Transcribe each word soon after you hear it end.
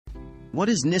What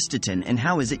is Nystatin and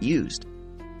how is it used?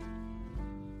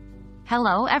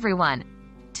 Hello everyone.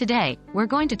 Today, we're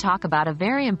going to talk about a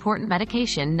very important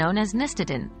medication known as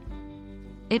Nystatin.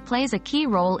 It plays a key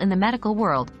role in the medical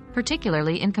world,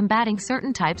 particularly in combating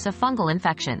certain types of fungal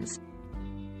infections.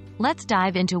 Let's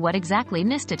dive into what exactly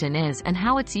Nystatin is and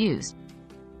how it's used.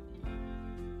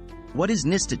 What is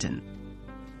Nystatin?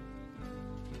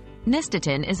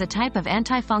 Nystatin is a type of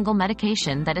antifungal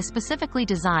medication that is specifically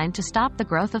designed to stop the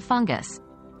growth of fungus.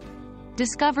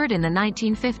 Discovered in the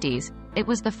 1950s, it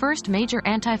was the first major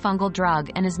antifungal drug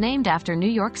and is named after New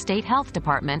York State Health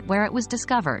Department where it was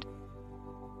discovered.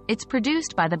 It's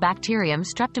produced by the bacterium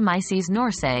Streptomyces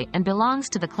norsei and belongs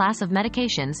to the class of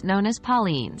medications known as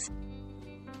polyenes.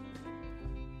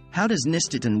 How does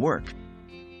Nystatin work?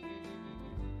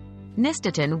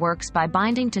 Nystatin works by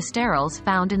binding to sterols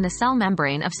found in the cell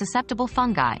membrane of susceptible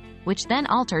fungi, which then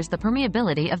alters the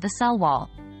permeability of the cell wall.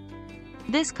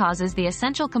 This causes the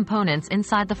essential components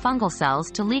inside the fungal cells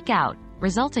to leak out,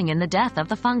 resulting in the death of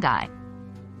the fungi.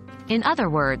 In other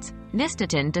words,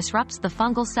 Nystatin disrupts the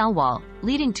fungal cell wall,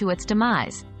 leading to its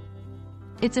demise.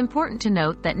 It's important to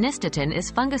note that Nystatin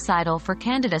is fungicidal for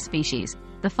Candida species,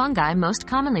 the fungi most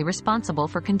commonly responsible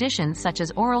for conditions such as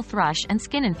oral thrush and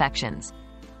skin infections.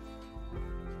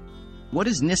 What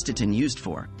is Nystatin used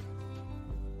for?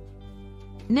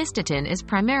 Nystatin is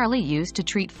primarily used to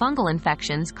treat fungal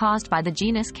infections caused by the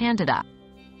genus Candida.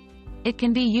 It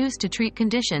can be used to treat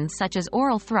conditions such as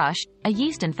oral thrush, a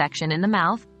yeast infection in the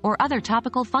mouth, or other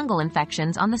topical fungal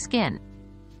infections on the skin.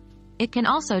 It can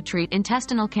also treat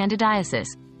intestinal candidiasis,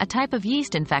 a type of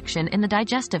yeast infection in the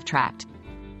digestive tract.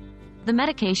 The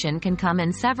medication can come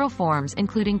in several forms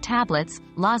including tablets,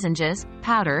 lozenges,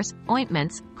 powders,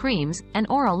 ointments, creams, and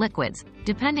oral liquids,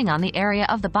 depending on the area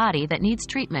of the body that needs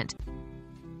treatment.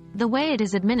 The way it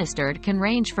is administered can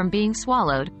range from being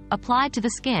swallowed, applied to the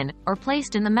skin, or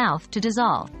placed in the mouth to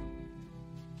dissolve.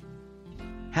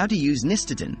 How to use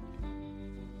Nystatin?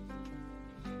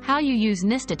 How you use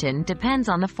Nystatin depends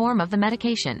on the form of the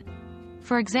medication.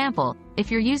 For example, if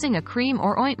you're using a cream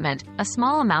or ointment, a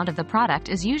small amount of the product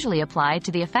is usually applied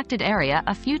to the affected area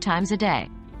a few times a day.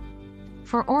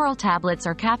 For oral tablets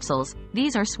or capsules,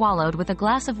 these are swallowed with a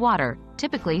glass of water,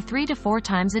 typically 3 to 4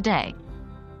 times a day.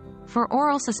 For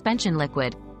oral suspension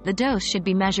liquid, the dose should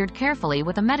be measured carefully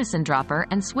with a medicine dropper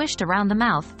and swished around the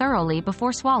mouth thoroughly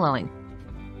before swallowing.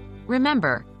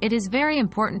 Remember, it is very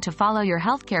important to follow your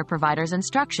healthcare provider's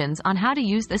instructions on how to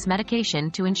use this medication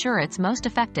to ensure it's most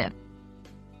effective.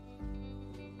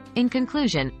 In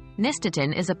conclusion,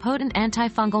 Nystatin is a potent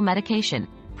antifungal medication,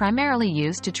 primarily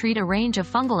used to treat a range of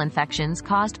fungal infections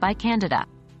caused by Candida.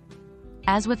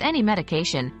 As with any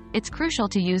medication, it's crucial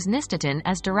to use Nystatin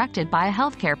as directed by a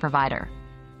healthcare provider.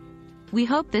 We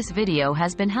hope this video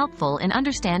has been helpful in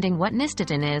understanding what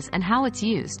Nystatin is and how it's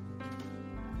used.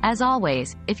 As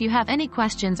always, if you have any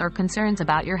questions or concerns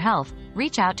about your health,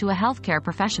 reach out to a healthcare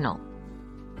professional.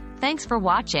 Thanks for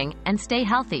watching, and stay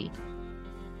healthy.